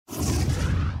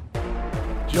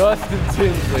Justin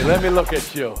Tinsley, let me look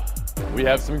at you. We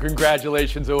have some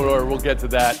congratulations in order. We'll get to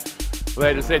that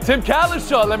later. Say, Tim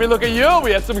Cowlishaw, let me look at you.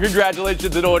 We have some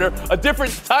congratulations in order. A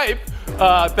different type,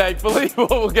 thankfully.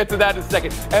 We'll get to that in a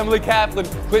second. Emily Kaplan,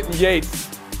 Clinton Yates,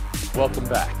 welcome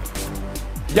back.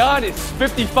 Giannis,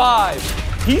 55.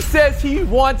 He says he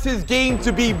wants his game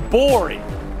to be boring.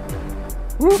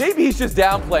 Maybe he's just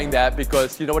downplaying that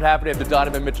because you know what happened after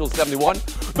Donovan Mitchell's 71?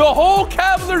 The whole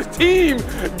Cavaliers team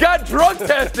got drug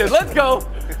tested. Let's go.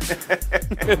 Like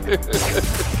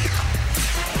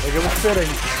it was fitting.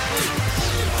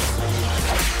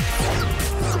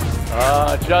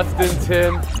 Justin,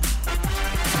 Tim,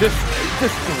 just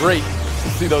great to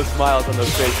see those smiles on those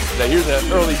faces today. Here's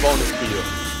an early bonus for you.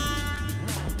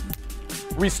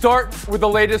 We start with the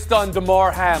latest on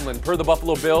Damar Hamlin. Per the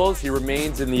Buffalo Bills, he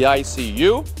remains in the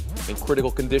ICU in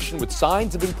critical condition with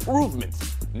signs of improvement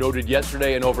noted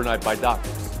yesterday and overnight by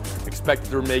doctors. Expected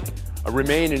to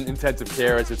remain in intensive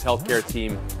care as his healthcare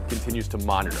team continues to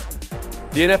monitor.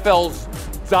 The NFL's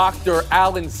Dr.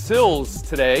 Alan Sills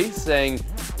today saying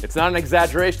it's not an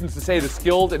exaggeration to say the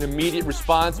skilled and immediate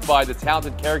response by the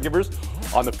talented caregivers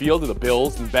on the field of the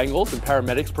Bills and Bengals and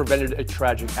paramedics prevented a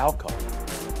tragic outcome.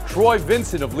 Troy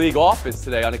Vincent of league office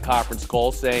today on a conference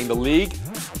call saying the league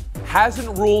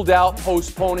hasn't ruled out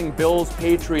postponing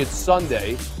Bills-Patriots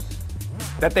Sunday,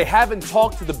 that they haven't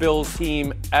talked to the Bills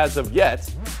team as of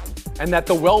yet, and that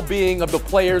the well-being of the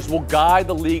players will guide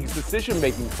the league's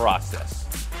decision-making process.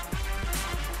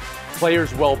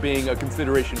 Players' well-being a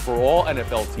consideration for all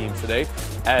NFL teams today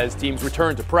as teams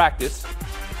return to practice.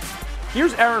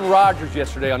 Here's Aaron Rodgers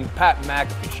yesterday on Pat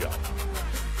McAfee show.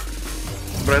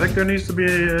 But I think there needs to be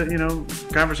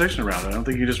a, conversation around it. I don't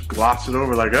think you just gloss it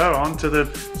over like, on to the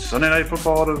Sunday Night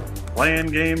Football to play-in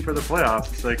game for the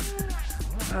playoffs. It's like,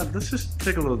 let's just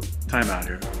take a little time out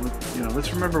here.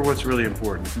 Let's remember what's really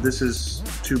important. This is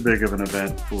too big of an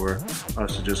event for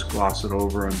us to just gloss it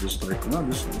over and just like,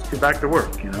 let's get back to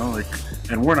work,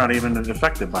 and we're not even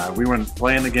affected by it. We weren't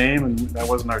playing the game and that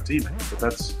wasn't our teammate, but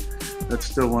that's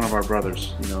still one of our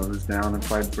brothers, who's down and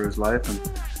fighting for his life. And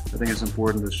I think it's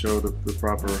important to show the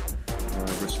proper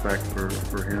respect for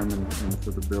him and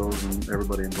for the Bills and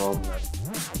everybody involved in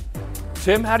that.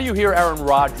 Tim, how do you hear Aaron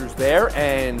Rodgers there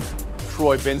and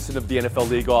Troy Vincent of the NFL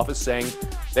league office saying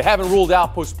they haven't ruled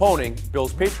out postponing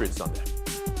Bills-Patriots Sunday?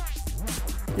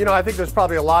 I think there's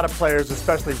probably a lot of players,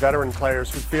 especially veteran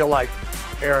players, who feel like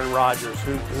Aaron Rodgers,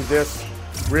 who this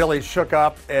really shook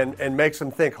up and makes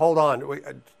them think, hold on,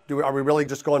 are we really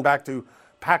just going back to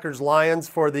Packers-Lions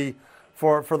for the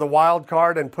wild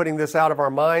card and putting this out of our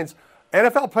minds?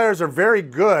 NFL players are very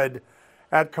good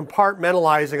at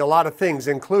compartmentalizing a lot of things,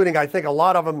 including, I think, a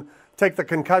lot of them take the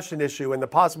concussion issue and the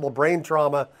possible brain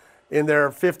trauma in their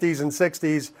 50s and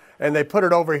 60s, and they put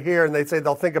it over here, and they say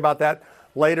they'll think about that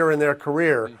later in their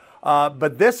career.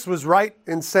 But this was right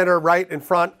in center, right in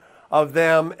front of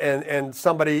them, and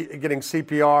somebody getting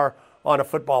CPR on a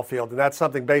football field. And that's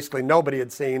something basically nobody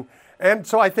had seen. And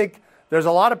so I think there's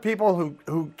a lot of people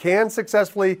who can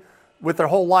successfully, with their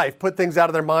whole life, put things out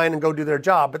of their mind and go do their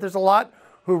job. But there's a lot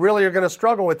who really are going to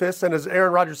struggle with this. And as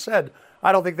Aaron Rodgers said,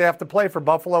 I don't think they have to play for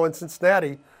Buffalo and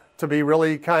Cincinnati to be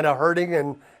really kind of hurting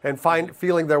and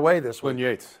feeling their way this week.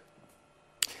 Yates.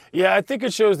 Yeah, I think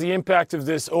it shows the impact of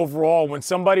this overall when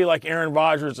somebody like Aaron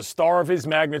Rodgers, a star of his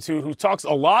magnitude, who talks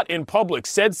a lot in public,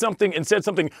 said something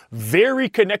very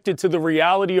connected to the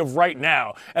reality of right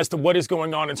now as to what is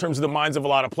going on in terms of the minds of a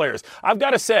lot of players. I've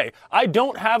got to say, I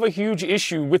don't have a huge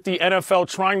issue with the NFL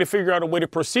trying to figure out a way to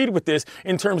proceed with this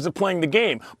in terms of playing the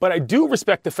game. But I do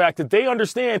respect the fact that they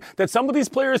understand that some of these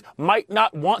players might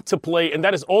not want to play, and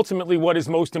that is ultimately what is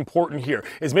most important here,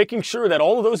 is making sure that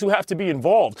all of those who have to be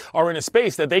involved are in a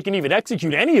space that they can even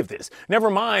execute any of this. Never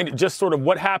mind just sort of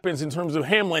what happens in terms of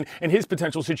Hamlin and his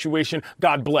potential situation.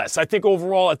 God bless. I think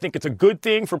overall, it's a good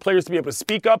thing for players to be able to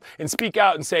speak up and speak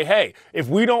out and say, hey, if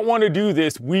we don't want to do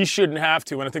this, we shouldn't have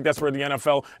to. And I think that's where the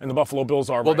NFL and the Buffalo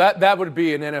Bills are. Well, that would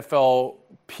be an NFL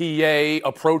PA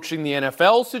approaching the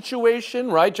NFL situation,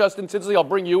 right? Justin Tinsley, I'll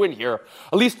bring you in here.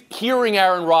 At least hearing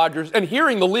Aaron Rodgers and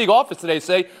hearing the league office today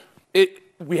say,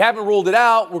 we haven't ruled it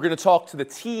out. We're going to talk to the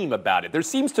team about it. There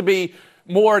seems to be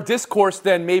more discourse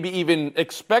than maybe even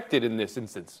expected in this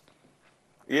instance.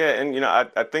 Yeah, and,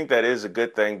 I think that is a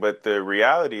good thing. But the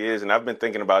reality is, and I've been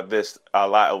thinking about this a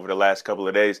lot over the last couple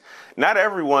of days, not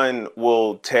everyone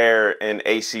will tear an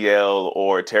ACL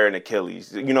or tear an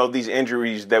Achilles, these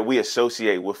injuries that we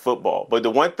associate with football. But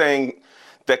the one thing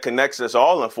that connects us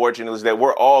all, unfortunately, is that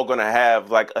we're all going to have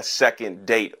like a second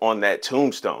date on that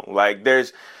tombstone. Like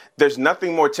there's there's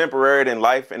nothing more temporary than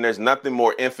life, and there's nothing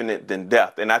more infinite than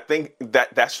death. And I think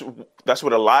that's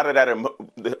what a lot of that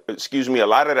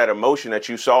emotion that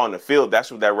you saw on the field,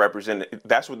 that's what that represented.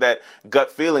 That's what that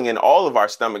gut feeling in all of our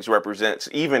stomachs represents,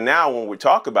 even now when we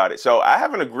talk about it. So I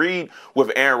haven't agreed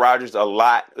with Aaron Rodgers a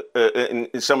lot in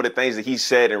some of the things that he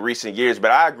said in recent years, but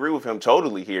I agree with him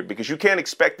totally here, because you can't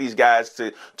expect these guys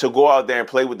to go out there and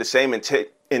play with the same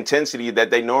intensity that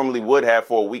they normally would have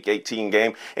for a Week 18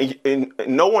 game. And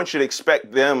no one should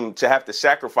expect them to have to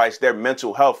sacrifice their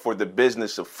mental health for the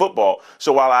business of football.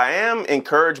 So while I am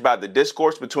encouraged by the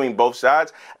discourse between both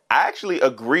sides, I actually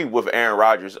agree with Aaron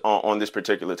Rodgers on this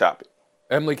particular topic.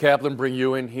 Emily Kaplan, bring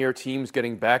you in here. Teams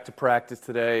getting back to practice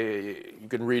today. You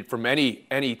can read from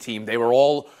any team. They were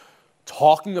all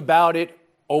talking about it,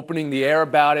 opening the air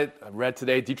about it. I read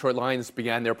today Detroit Lions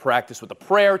began their practice with a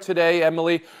prayer today,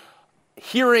 Emily.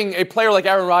 Hearing a player like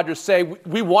Aaron Rodgers say,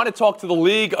 we want to talk to the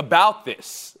league about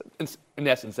this. In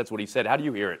essence, that's what he said. How do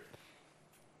you hear it?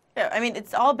 Yeah, I mean,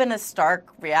 it's all been a stark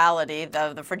reality,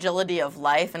 the fragility of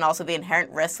life and also the inherent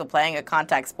risks of playing a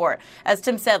contact sport. As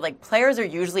Tim said, like, players are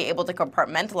usually able to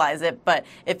compartmentalize it, but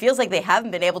it feels like they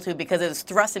haven't been able to because it was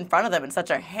thrust in front of them in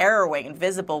such a harrowing and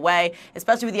visible way,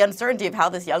 especially with the uncertainty of how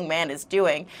this young man is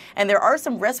doing. And there are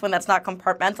some risks when that's not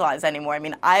compartmentalized anymore. I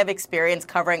mean, I have experience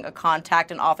covering a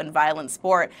contact and often violent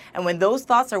sport, and when those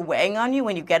thoughts are weighing on you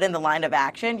when you get in the line of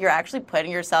action, you're actually putting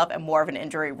yourself at more of an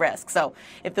injury risk. So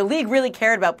if the league really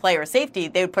cared about player safety,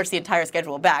 they would push the entire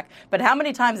schedule back. But how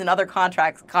many times in other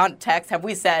contexts have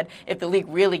we said if the league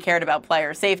really cared about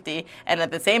player safety? And at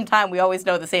the same time, we always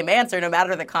know the same answer, no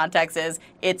matter the context, is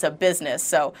it's a business.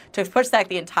 So to push back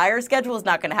the entire schedule is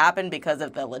not going to happen because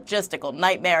of the logistical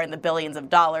nightmare and the billions of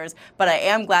dollars. But I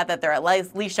am glad that they're at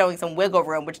least showing some wiggle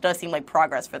room, which does seem like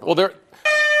progress for the league. Well,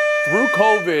 through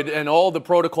COVID and all the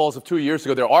protocols of 2 years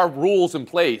ago, there are rules in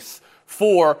place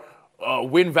for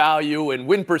win value and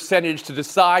win percentage to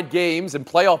decide games and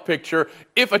playoff picture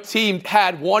if a team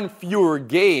had one fewer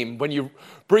game. When you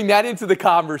bring that into the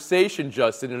conversation,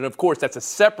 Justin, and of course that's a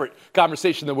separate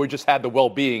conversation than we just had the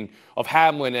well-being of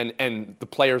Hamlin and the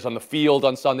players on the field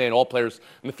on Sunday and all players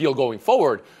in the field going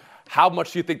forward, how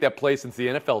much do you think that plays into the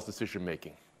NFL's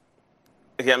decision-making?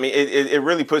 Yeah, I mean, it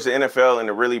really puts the NFL in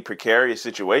a really precarious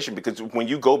situation, because when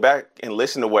you go back and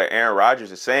listen to what Aaron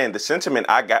Rodgers is saying, the sentiment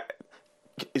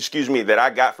that I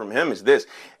got from him is this: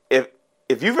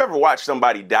 if you've ever watched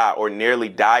somebody die or nearly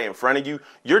die in front of you,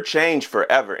 you're changed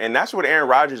forever. And that's what Aaron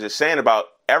Rodgers is saying about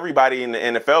everybody in the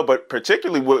NFL, but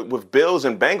particularly with Bills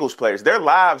and Bengals players. Their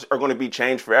lives are going to be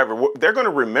changed forever. They're going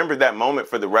to remember that moment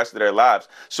for the rest of their lives.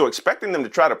 So expecting them to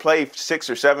try to play 6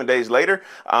 or 7 days later,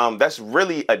 that's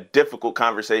really a difficult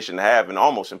conversation to have and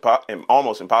almost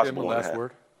impossible to have.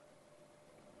 Word.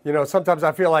 You know, sometimes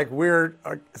I feel like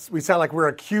we sound like we're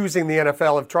accusing the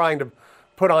NFL of trying to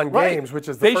put on games, which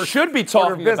is the first should be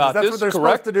talking about That's this, what they're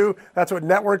correct? supposed to do. That's what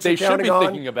networks are counting on. They should be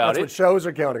thinking about That's what shows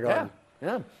are counting on.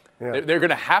 Yeah. They're going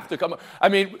to have to come. I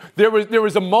mean, there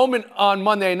was a moment on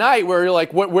Monday night where you're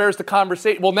like, where's the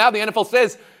conversation? Well, now the NFL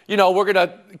says, you know, we're going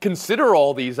to consider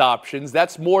all these options.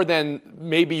 That's more than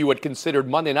maybe you had considered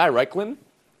Monday night, right, Clinton?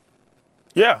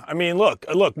 Yeah, I mean, look,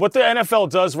 what the NFL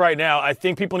does right now, I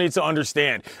think people need to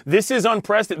understand. This is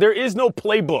unprecedented. There is no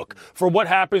playbook for what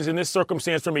happens in this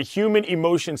circumstance from a human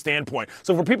emotion standpoint.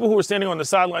 So for people who are standing on the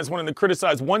sidelines wanting to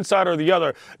criticize one side or the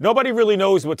other, nobody really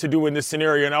knows what to do in this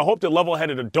scenario. And I hope that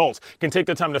level-headed adults can take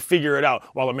the time to figure it out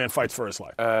while a man fights for his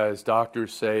life. As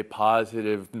doctors say,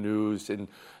 positive news. In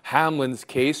Hamlin's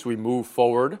case, we move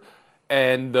forward.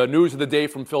 And the news of the day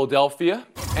from Philadelphia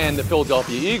and the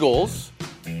Philadelphia Eagles,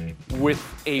 with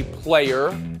a player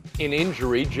in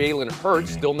injury, Jalen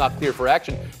Hurts, still not clear for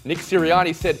action. Nick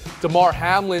Sirianni said Damar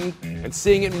Hamlin, and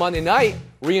seeing it Monday night,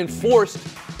 reinforced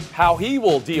how he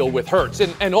will deal with Hurts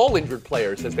and all injured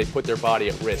players as they put their body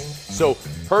at risk. So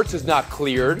Hurts is not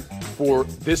cleared for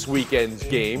this weekend's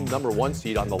game. Number 1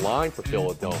 seed on the line for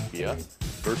Philadelphia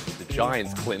versus the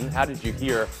Giants. Clinton, how did you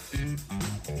hear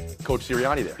Coach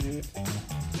Sirianni there?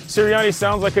 Sirianni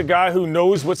sounds like a guy who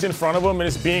knows what's in front of him and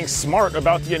is being smart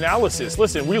about the analysis.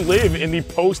 Listen, we live in the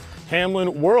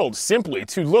post-Hamlin world, simply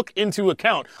to look into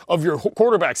account of your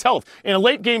quarterback's health. In a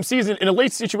late game season, in a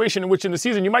late situation in which in the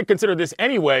season you might consider this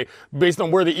anyway, based on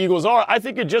where the Eagles are, I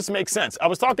think it just makes sense. I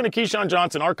was talking to Keyshawn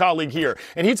Johnson, our colleague here,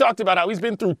 and he talked about how he's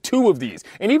been through 2 of these.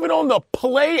 And even on the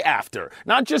play after,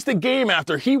 not just the game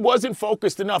after, he wasn't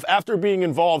focused enough after being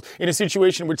involved in a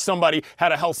situation in which somebody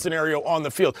had a health scenario on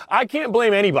the field. I can't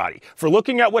blame anybody for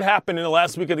looking at what happened in the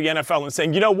last week of the NFL and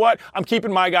saying, you know what, I'm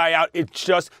keeping my guy out. It's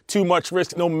just too much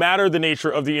risk, no matter the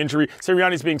nature of the injury.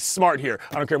 Sirianni's being smart here.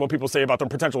 I don't care what people say about the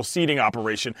potential seeding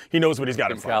operation. He knows what he's got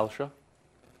in front of him.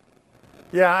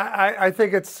 Yeah, I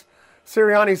think it's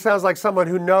Sirianni sounds like someone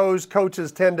who knows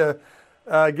coaches tend to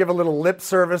give a little lip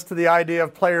service to the idea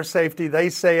of player safety. They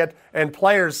say it, and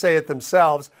players say it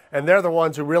themselves, and they're the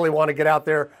ones who really want to get out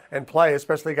there and play,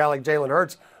 especially a guy like Jalen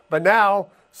Hurts. But now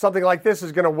something like this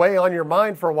is going to weigh on your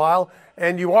mind for a while,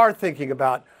 and you are thinking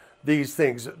about these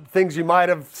things you might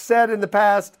have said in the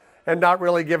past and not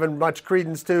really given much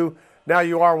credence to. Now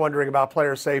you are wondering about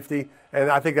player safety, and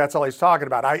I think that's all he's talking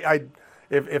about.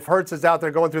 If Hurts is out there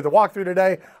going through the walkthrough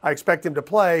today, I expect him to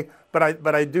play, but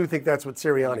I do think that's what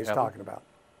Sirianni's talking about.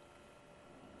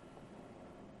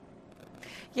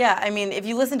 Yeah, I mean, if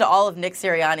you listen to all of Nick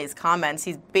Sirianni's comments,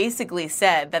 he's basically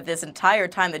said that this entire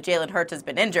time that Jalen Hurts has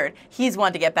been injured, he's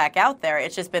wanted to get back out there.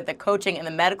 It's just been the coaching and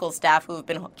the medical staff who have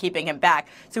been keeping him back.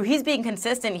 So he's being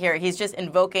consistent here. He's just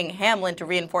invoking Hamlin to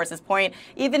reinforce his point,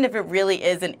 even if it really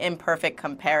is an imperfect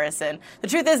comparison. The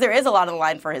truth is there is a lot on the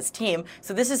line for his team,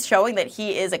 so this is showing that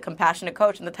he is a compassionate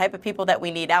coach and the type of people that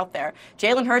we need out there.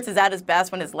 Jalen Hurts is at his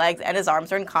best when his legs and his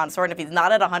arms are in consort, and if he's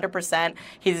not at 100%,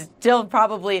 he's still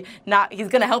probably not – he's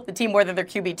going to help the team more than their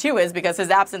QB2 is because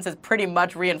his absence has pretty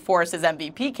much reinforced his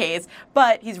MVP case,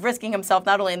 but he's risking himself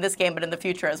not only in this game but in the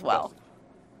future as well.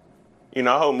 You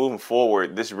know, I hope moving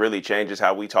forward, this really changes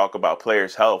how we talk about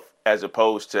players' health as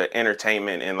opposed to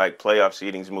entertainment and like playoff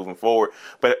seedings moving forward.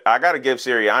 But I got to give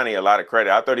Sirianni a lot of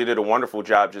credit. I thought he did a wonderful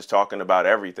job just talking about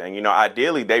everything. You know,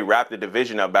 ideally they wrap the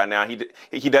division up by now.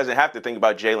 He doesn't have to think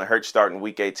about Jalen Hurts starting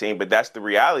week 18, but that's the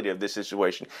reality of this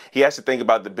situation. He has to think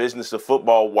about the business of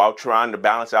football while trying to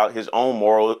balance out his own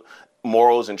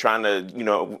morals and trying to, you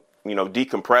know,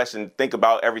 decompress and think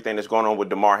about everything that's going on with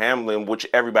Damar Hamlin, which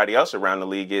everybody else around the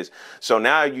league is. So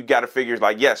now you got to figure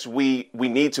like, yes, we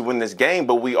need to win this game,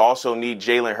 but we also need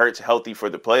Jalen Hurts healthy for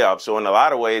the playoffs. So in a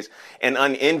lot of ways, an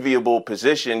unenviable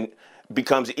position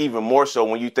becomes even more so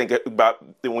when you think about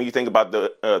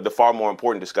the far more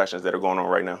important discussions that are going on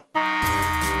right now.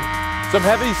 Some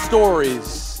heavy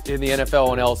stories in the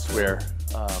NFL and elsewhere.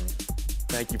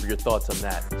 Thank you for your thoughts on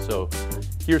that. So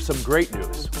here's some great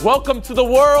news. Welcome to the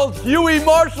world, Huey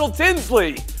Marshall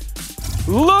Tinsley.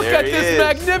 Look at this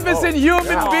magnificent human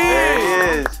being.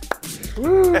 There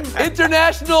he is.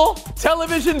 International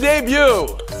television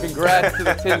debut. Congrats to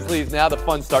the Tinsleys. Now the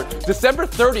fun starts. December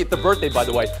 30th, the birthday, by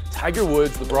the way. Tiger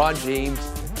Woods, LeBron James,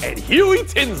 and Huey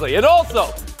Tinsley. And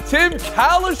also, Tim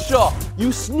Cowlishaw,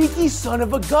 you sneaky son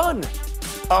of a gun.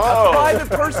 Oh, a private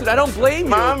person. I don't blame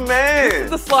you. My man. This is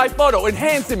the slide photo.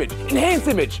 Enhance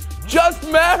image. Just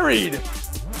married.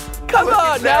 Come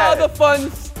on, now the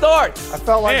fun starts. I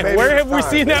felt like maybe where have we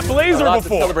seen that blazer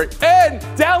before? And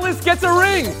Dallas gets a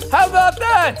ring. How about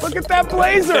that? Look at that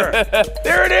blazer.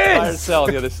 There it is. Buy or sell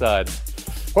on the other side.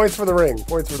 Points for the ring.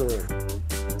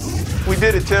 We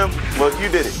did it, Tim. Well, you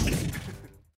did it.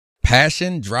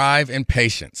 Passion, drive, and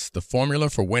patience. The formula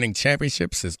for winning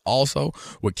championships is also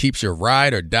what keeps your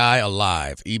ride or die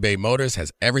alive. eBay Motors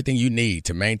has everything you need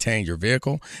to maintain your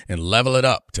vehicle and level it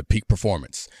up to peak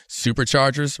performance.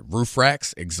 Superchargers, roof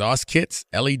racks, exhaust kits,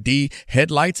 LED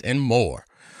headlights, and more.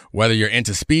 Whether you're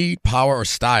into speed, power, or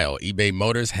style, eBay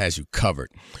Motors has you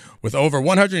covered. With over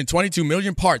 122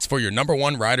 million parts for your number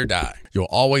one ride or die, you'll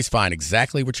always find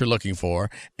exactly what you're looking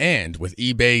for. And with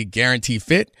eBay Guarantee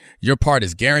Fit, your part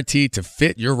is guaranteed to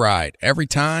fit your ride every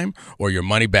time or your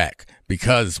money back.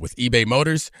 Because with eBay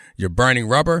Motors, you're burning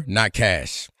rubber, not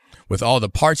cash. With all the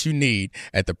parts you need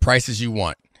at the prices you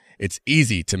want, it's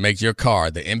easy to make your car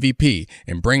the MVP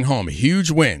and bring home huge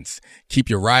wins.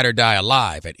 Keep your ride or die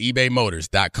alive at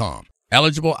ebaymotors.com.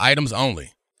 Eligible items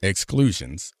only.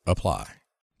 Exclusions apply.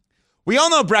 We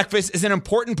all know breakfast is an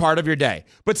important part of your day,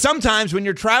 but sometimes when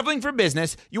you're traveling for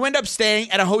business, you end up staying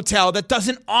at a hotel that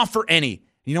doesn't offer any.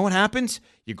 You know what happens?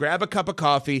 You grab a cup of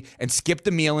coffee and skip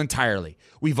the meal entirely.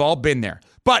 We've all been there.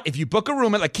 But if you book a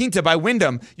room at La Quinta by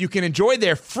Wyndham, you can enjoy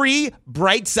their free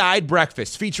Bright Side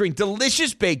breakfast featuring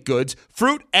delicious baked goods,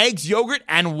 fruit, eggs, yogurt,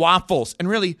 and waffles. And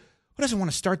really, who doesn't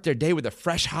want to start their day with a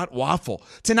fresh, hot waffle?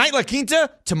 Tonight, La Quinta,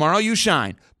 tomorrow you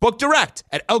shine. Book direct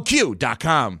at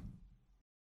lq.com.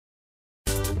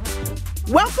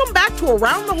 Welcome back to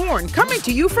Around the Horn, coming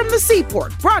to you from the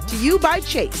Seaport, brought to you by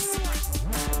Chase.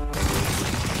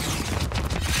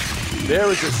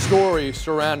 There is a story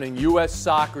surrounding U.S.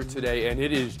 soccer today, and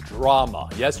it is drama.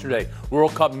 Yesterday,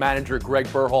 World Cup manager Greg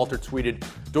Berhalter tweeted,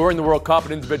 during the World Cup,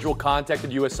 an individual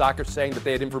contacted U.S. Soccer saying that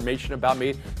they had information about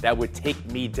me that would take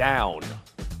me down.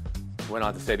 He went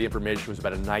on to say the information was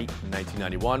about a night in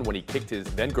 1991 when he kicked his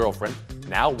then-girlfriend,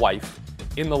 now wife,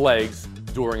 in the legs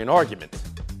during an argument.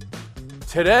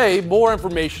 Today, more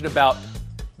information about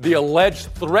the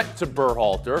alleged threat to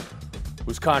Berhalter.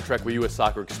 whose contract with U.S.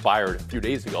 Soccer expired a few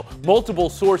days ago. Multiple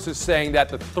sources saying that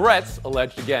the threats,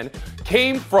 alleged again,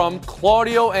 came from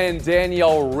Claudio and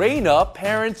Danielle Reyna,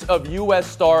 parents of U.S.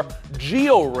 star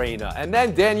Gio Reyna. And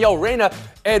then Danielle Reyna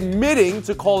admitting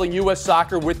to calling U.S.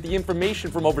 Soccer with the information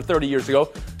from over 30 years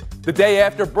ago, the day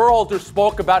after Berhalter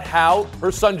spoke about how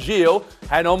her son Gio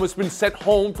had almost been sent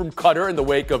home from Qatar in the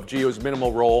wake of Gio's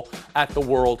minimal role at the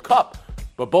World Cup.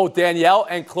 But both Danielle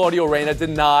and Claudio Reyna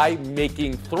deny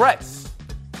making threats.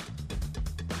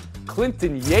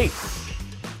 Clinton Yates,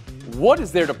 what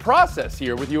is there to process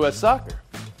here with U.S. Soccer?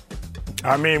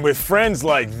 I mean, with friends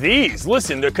like these,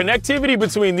 listen, the connectivity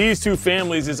between these two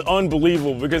families is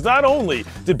unbelievable because not only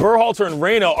did Berhalter and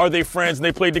Reyna are they friends and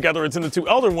they played together, it's in the two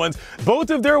elder ones, both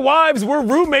of their wives were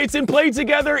roommates and played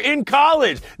together in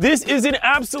college. This is an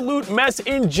absolute mess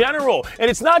in general. And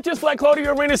it's not just like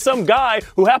Claudio Reyna, some guy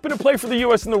who happened to play for the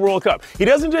U.S. in the World Cup. He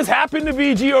doesn't just happen to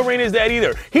be Gio Reyna's dad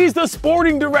either. He's the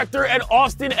sporting director at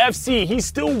Austin FC. He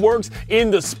still works in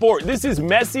the sport. This is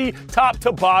messy, top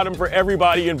to bottom for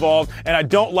everybody involved. And I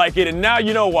don't like it, and now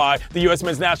you know why the U.S.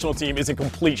 men's national team is in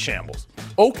complete shambles.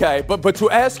 Okay, but to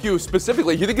ask you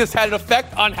specifically, you think this had an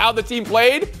effect on how the team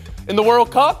played in the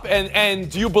World Cup? And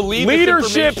do you believe this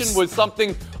information was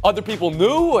something other people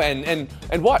knew? And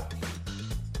what?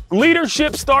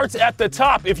 Leadership starts at the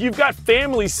top. If you've got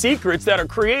family secrets that are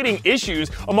creating issues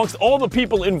amongst all the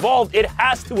people involved, it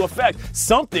has to affect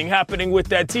something happening with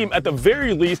that team, at the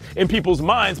very least, in people's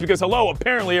minds, because,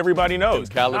 apparently everybody knows.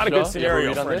 Not a good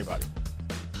scenario for anybody.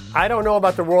 I don't know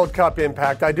about the World Cup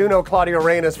impact. I do know Claudio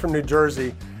Reyna's from New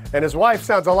Jersey, and his wife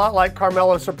sounds a lot like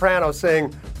Carmelo Soprano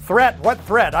saying, "Threat? What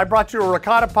threat? I brought you a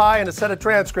ricotta pie and a set of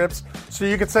transcripts so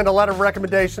you could send a letter of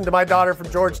recommendation to my daughter from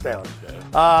Georgetown."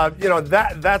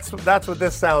 That's what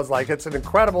this sounds like. It's an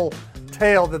incredible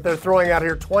tale that they're throwing out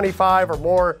here 25 or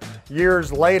more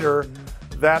years later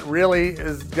that really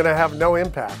is going to have no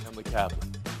impact. Emily Kaplan.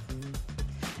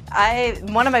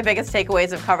 One of my biggest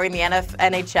takeaways of covering the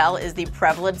NHL is the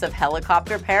prevalence of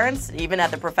helicopter parents, even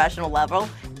at the professional level.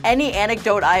 Any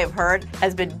anecdote I have heard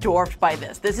has been dwarfed by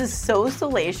this. This is so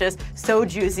salacious, so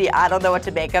juicy. I don't know what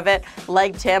to make of it.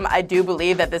 Like Tim, I do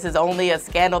believe that this is only a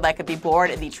scandal that could be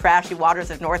born in the trashy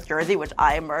waters of North Jersey, which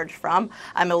I emerged from.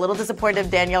 I'm a little disappointed of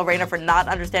Danielle Reyna for not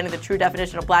understanding the true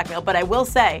definition of blackmail, but I will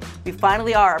say we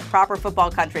finally are a proper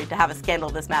football country to have a scandal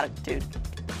of this magnitude.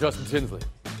 Justin Tinsley.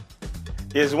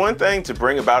 It's one thing to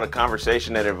bring about a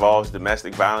conversation that involves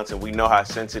domestic violence, and we know how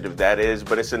sensitive that is,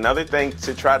 but it's another thing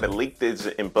to try to leak this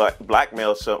and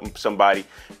blackmail somebody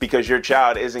because your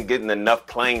child isn't getting enough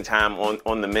playing time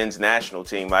on the men's national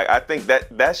team. Like, I think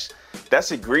that's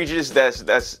egregious.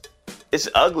 It's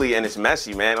ugly and it's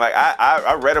messy, man. Like,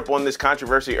 I read up on this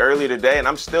controversy earlier today, and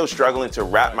I'm still struggling to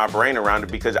wrap my brain around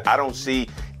it because I don't see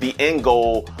the end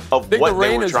goal of what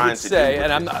they were trying to do.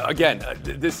 And I'm not, again,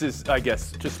 this is, I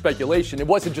guess, just speculation. It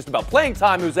wasn't just about playing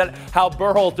time. It was that how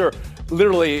Berhalter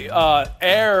literally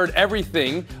aired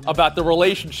everything about the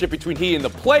relationship between he and the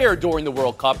player during the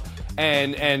World Cup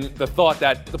and the thought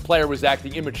that the player was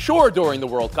acting immature during the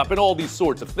World Cup and all these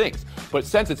sorts of things. But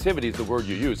sensitivity is the word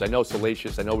you use. I know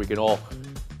salacious. I know we can all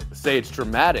say it's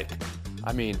dramatic.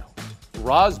 I mean,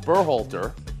 Roz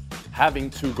Berhalter having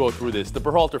to go through this, the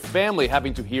Berhalter family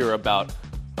having to hear about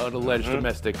an alleged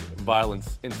domestic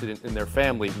violence incident in their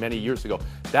family many years ago,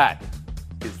 that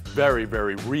is very,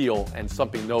 very real and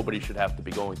something nobody should have to be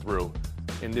going through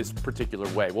in this particular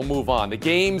way. We'll move on. The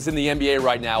games in the NBA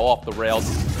right now off the rails.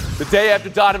 The day after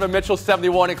Donovan Mitchell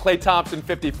 71 and Klay Thompson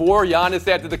 54, Giannis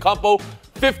Antetokounmpo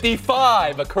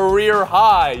 55, a career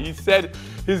high. He said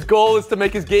his goal is to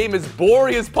make his game as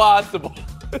boring as possible.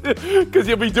 Because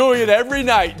you'll be doing it every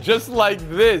night, just like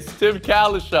this. Tim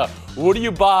Kalisha, what do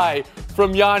you buy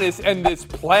from Giannis and this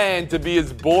plan to be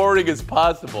as boring as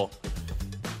possible?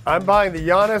 I'm buying the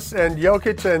Giannis and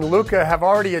Jokic and Luka have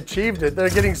already achieved it. They're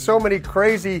getting so many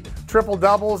crazy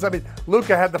triple-doubles. I mean,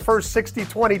 Luka had the first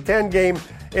 60-20-10 game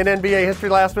in NBA history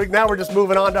last week. Now we're just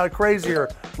moving on to crazier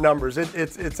numbers.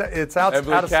 It's out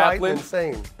of sight and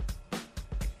insane.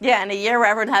 Yeah, in a year where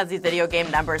everyone has these video game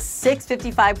numbers, 6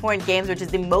 55-point games, which is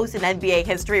the most in NBA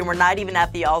history, and we're not even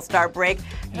at the All-Star break.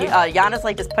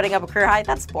 Giannis, just putting up a career high,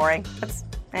 that's boring.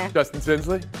 Justin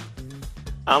Tinsley?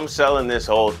 I'm selling this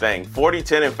whole thing. 40,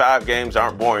 10, and 5 games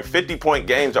aren't boring. 50-point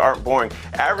games aren't boring.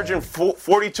 Averaging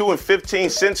 42 and 15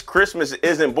 since Christmas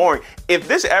isn't boring. If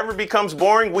this ever becomes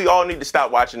boring, we all need to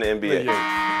stop watching the NBA.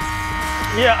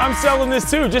 Yeah, I'm selling this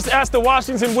too. Just ask the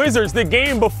Washington Wizards. The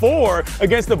game before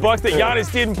against the Bucks that Giannis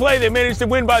didn't play, they managed to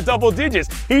win by double digits.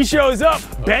 He shows up,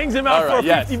 bangs him out for a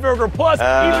 50-burger plus.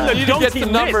 Even the you get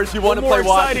some numbers. You want to play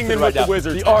Washington than right what the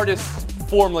Wizards. The artist's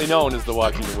formerly known as the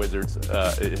Washington Wizards,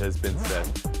 it has been said.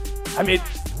 I mean,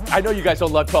 I know you guys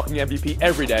don't love talking MVP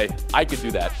every day. I could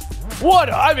do that.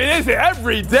 What? I mean, is it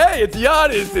every day? It's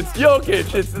Giannis, it's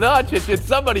Jokic, it's Doncic, it's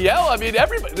somebody else. I mean,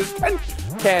 everybody. There's 10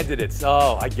 candidates.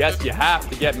 Oh, I guess you have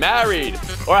to get married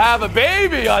or have a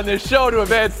baby on this show to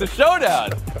advance the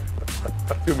showdown.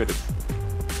 2 minutes.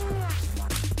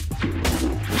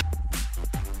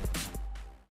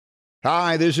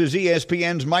 Hi, this is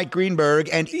ESPN's Mike Greenberg,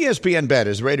 and ESPN Bet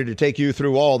is ready to take you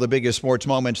through all the biggest sports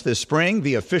moments this spring.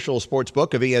 The official sports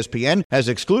book of ESPN has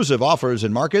exclusive offers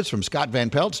and markets from Scott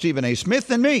Van Pelt, Stephen A. Smith,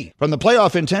 and me. From the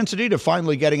playoff intensity to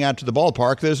finally getting out to the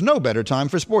ballpark, there's no better time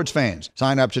for sports fans.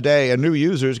 Sign up today, and new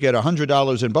users get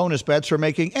 $100 in bonus bets for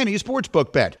making any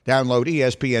sportsbook bet. Download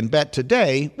ESPN Bet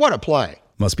today. What a play.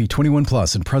 Must be 21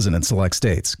 plus and present in select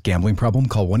states. Gambling problem?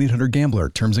 Call 1-800-GAMBLER.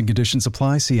 Terms and conditions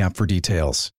apply. See app for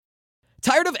details.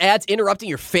 Tired of ads interrupting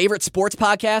your favorite sports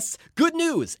podcasts? Good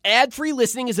news! Ad-free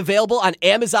listening is available on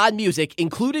Amazon Music,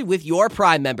 included with your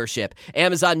Prime membership.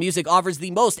 Amazon Music offers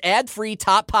the most ad-free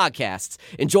top podcasts.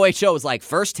 Enjoy shows like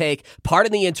First Take,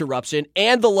 Pardon the Interruption,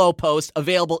 and The Low Post,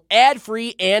 available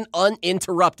ad-free and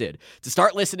uninterrupted. To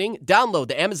start listening, download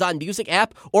the Amazon Music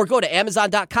app or go to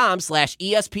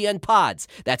amazon.com/ESPNpods.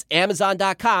 That's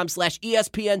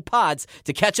amazon.com/ESPNpods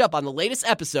to catch up on the latest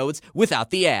episodes without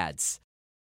the ads.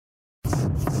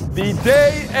 The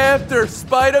day after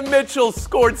Spider Mitchell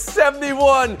scored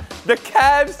 71, the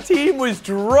Cavs team was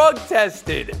drug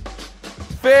tested.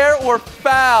 Fair or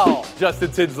foul,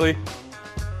 Justin Tinsley?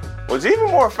 What's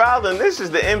even more foul than this is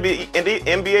the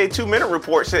NBA 2-minute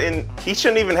report saying he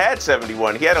shouldn't even had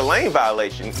 71. He had a lane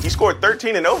violation. He scored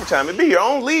 13 in overtime. It'd be your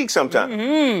own league sometime.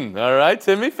 All right,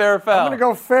 Timmy, fair or foul? I'm going to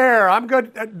go fair. I'm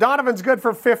good. Donovan's good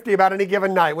for 50 about any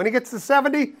given night. When he gets to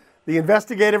 70, the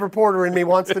investigative reporter in me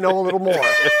wants to know a little more.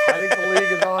 I think the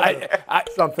league is on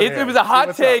something. It was a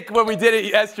hot take when we did it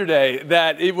yesterday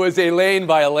that it was a lane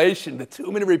violation. The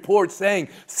 2-minute report saying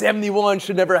 71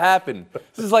 should never happen.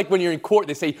 This is like when you're in court,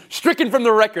 they say, stricken from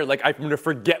the record. Like, I'm going to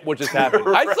forget what just happened.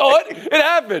 Right. I saw it. It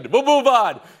happened. We'll move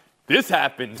on. This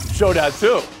happened. Showdown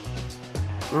 2.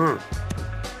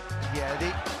 Yeah,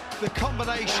 the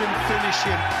combination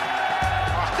finishing.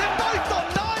 They're both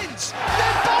on nines.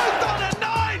 They're both on a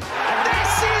 9.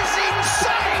 This is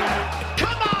insane.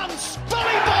 Come on,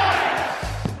 Spolly boy.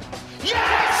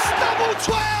 Yes, double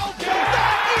 12.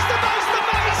 That is the most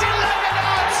amazing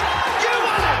Lemonades you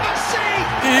will ever see.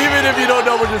 Even if you don't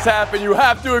know what just happened, you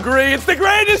have to agree it's the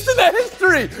greatest in the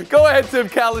history. Go ahead, Tim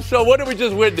Calishow. What did we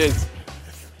just witness?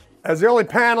 As the only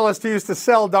panelist who used to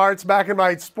sell darts back in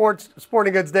my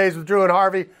sporting goods days with Drew and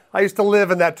Harvey, I used to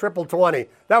live in that triple 20.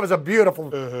 That was a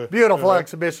beautiful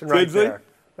exhibition right there.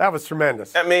 That was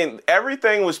tremendous. I mean,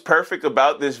 everything was perfect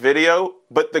about this video,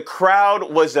 but the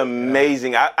crowd was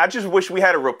amazing. I just wish we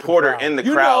had a reporter in the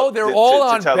crowd. You know, they're all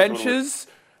on benches,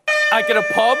 like in a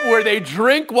pub where they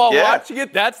drink while watching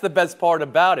it. That's the best part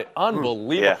about it.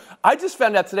 Unbelievable. Yeah. I just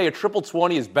found out today a triple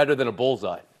 20 is better than a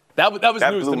bullseye. That was news to me.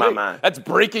 That blew my mind. That's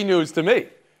breaking news to me.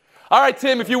 All right,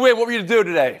 Tim, if you win, what were you to do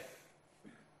today?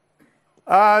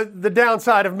 The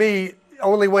downside of me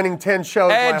only winning 10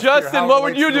 shows and last Justin, year, what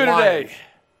would you do today?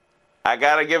 I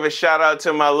got to give a shout-out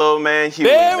to my little man, Huey.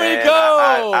 There we go.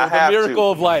 I the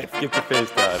miracle of life. Get the face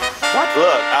time. What?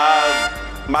 Look,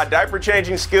 my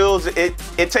diaper-changing skills, it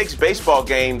takes baseball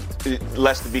game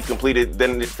less to be completed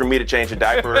than for me to change a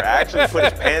diaper. I actually put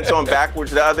his pants on backwards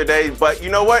the other day, but you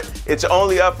know what? It's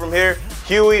only up from here.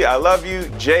 Huey, I love you.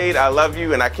 Jade, I love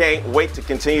you, and I can't wait to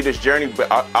continue this journey.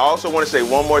 But I also want to say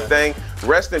one more thing.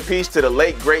 Rest in peace to the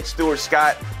late, great Stuart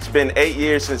Scott. It's been 8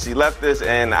 years since he left us,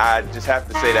 and I just have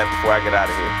to say that before I get out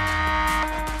of here.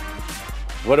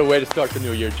 What a way to start the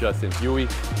new year, Justin. Huey,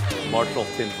 Marshall,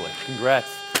 Tinsley. Congrats.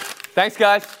 Thanks,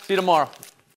 guys. See you tomorrow.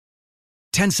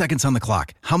 10 seconds on the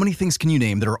clock. How many things can you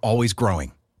name that are always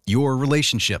growing? Your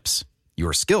relationships,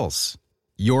 your skills,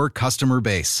 your customer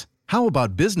base. How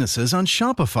about businesses on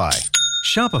Shopify?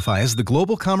 Shopify is the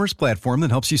global commerce platform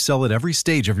that helps you sell at every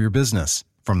stage of your business.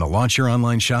 From the launch your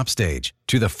online shop stage,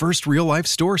 to the first real-life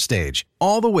store stage,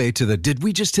 all the way to the did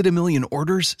we just hit 1 million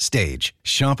orders stage.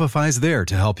 Shopify's there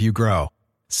to help you grow.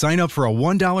 Sign up for a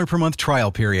 $1 per month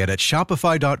trial period at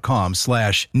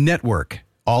shopify.com/network,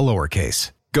 all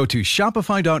lowercase. Go to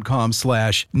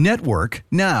shopify.com/network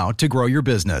now to grow your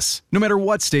business, no matter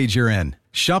what stage you're in.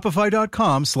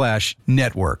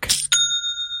 Shopify.com/network.